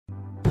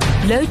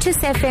Lotus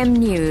FM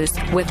News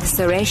with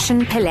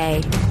SARESHEN PILLAY.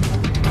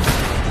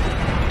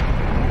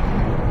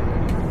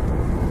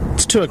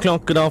 It's 2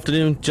 o'clock. Good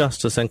afternoon.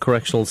 Justice and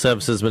Correctional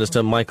Services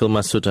Minister Michael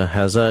Masutha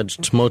has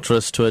urged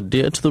motorists to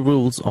adhere to the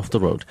rules of the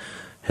road.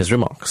 His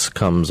remarks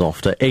comes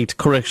after 8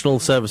 correctional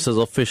services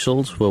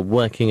officials who were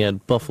working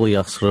at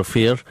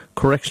Buffeljagsrivier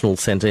Correctional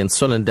Centre in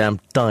Swellendam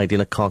died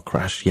in a car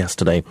crash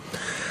yesterday.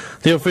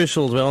 The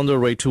officials were on their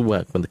way to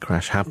work when the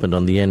crash happened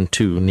on the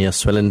N2 near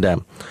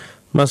Swellendam.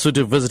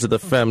 Masutha visited the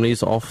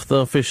families of the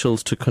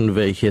officials to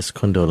convey his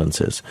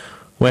condolences.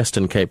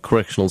 Western Cape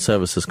Correctional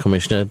Services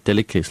Commissioner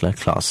Delikisla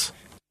Klaas.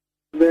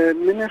 The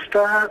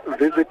minister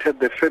visited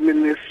the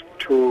families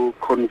to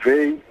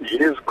convey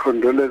his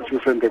condolences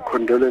and the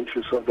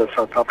condolences of the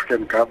South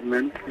African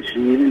government.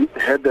 He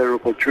had the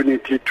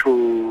opportunity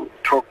to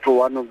talk to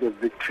one of the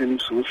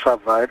victims who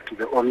survived,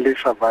 the only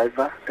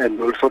survivor,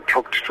 and also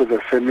talked to the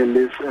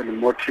families and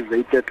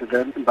motivated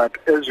them. But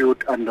as you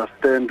would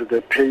understand,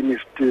 the pain is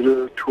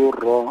still too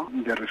raw.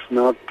 There is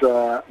not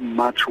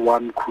much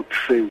one could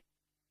say.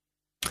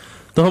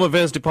 The Home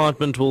Affairs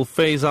Department will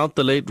phase out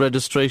the late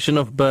registration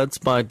of births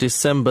by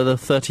December the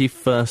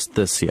 31st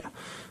this year.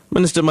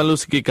 Minister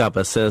Malusi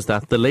Gigaba says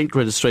that the late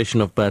registration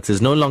of births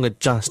is no longer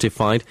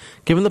justified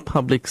given the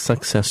public's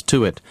success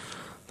to it.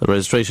 The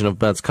registration of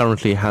births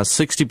currently has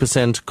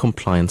 60%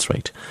 compliance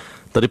rate.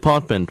 The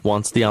department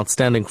wants the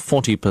outstanding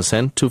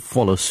 40% to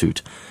follow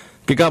suit.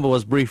 Gigaba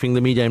was briefing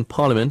the media in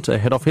Parliament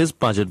ahead of his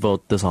budget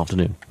vote this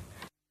afternoon.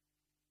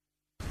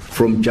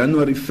 From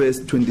January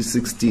 1st,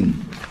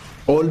 2016,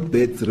 all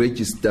births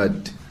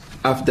registered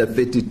after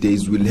 30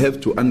 days will have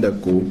to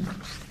undergo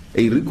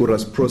a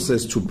rigorous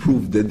process to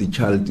prove that the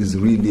child is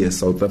really a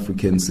South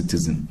African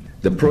citizen.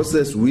 The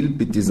process will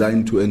be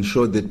designed to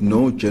ensure that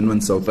no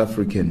genuine South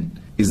African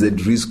is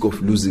at risk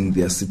of losing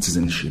their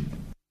citizenship.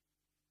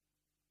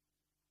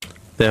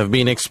 There have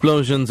been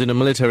explosions in a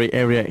military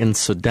area in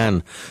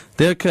Sudan.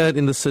 They occurred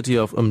in the city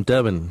of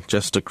Durban,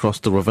 just across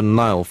the River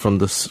Nile from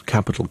the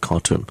capital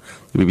Khartoum.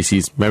 The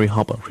BBC's Mary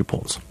Harper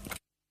reports.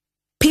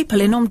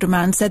 People in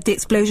Omdurman said the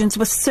explosions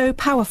were so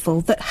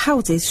powerful that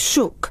houses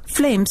shook.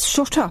 Flames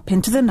shot up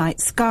into the night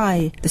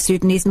sky. The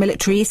Sudanese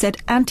military said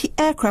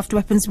anti-aircraft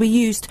weapons were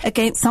used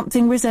against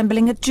something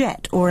resembling a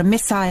jet or a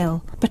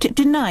missile, but it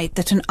denied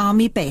that an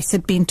army base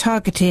had been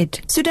targeted.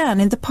 Sudan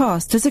in the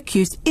past has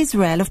accused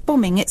Israel of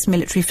bombing its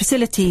military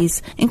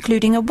facilities,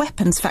 including a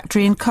weapons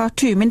factory in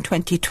Khartoum in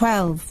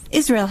 2012.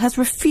 Israel has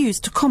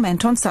refused to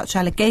comment on such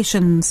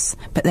allegations,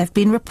 but there have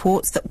been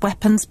reports that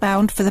weapons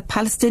bound for the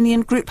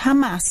Palestinian group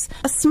Hamas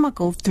are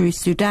smuggled through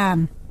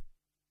Sudan.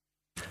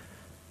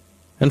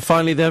 And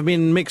finally, there have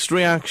been mixed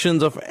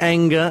reactions of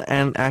anger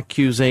and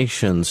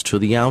accusations to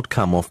the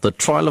outcome of the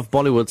trial of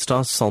Bollywood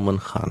star Salman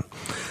Khan.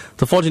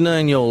 The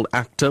 49-year-old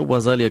actor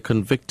was earlier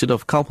convicted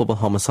of culpable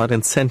homicide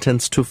and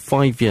sentenced to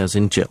 5 years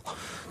in jail.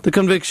 The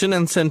conviction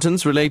and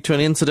sentence relate to an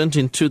incident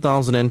in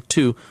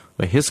 2002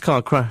 where his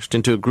car crashed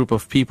into a group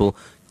of people,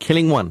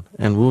 killing one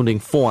and wounding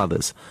 4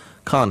 others.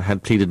 Khan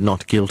had pleaded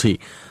not guilty.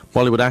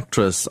 Bollywood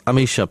actress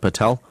Amisha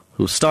Patel,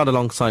 who starred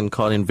alongside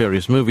Khan in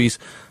various movies,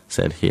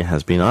 said he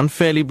has been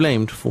unfairly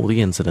blamed for the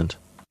incident.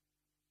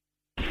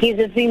 He's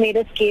just being made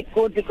a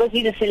scapegoat because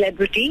he's a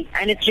celebrity,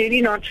 and it's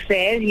really not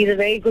fair. He's a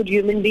very good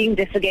human being,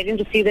 just forgetting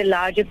to see the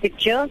larger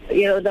picture.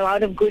 You know, the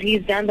amount of good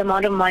he's done, the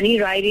amount of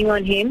money riding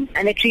on him,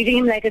 and they're treating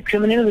him like a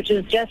criminal, which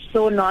is just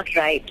so not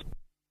right.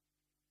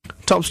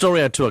 Top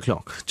story at 2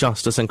 o'clock.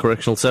 Justice and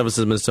Correctional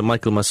Services Minister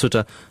Michael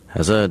Masutha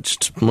has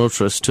urged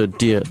motorists to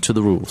adhere to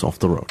the rules of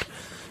the road.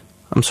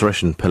 I'm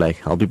SARESHEN PILLAY.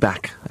 I'll be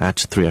back at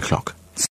 3 o'clock.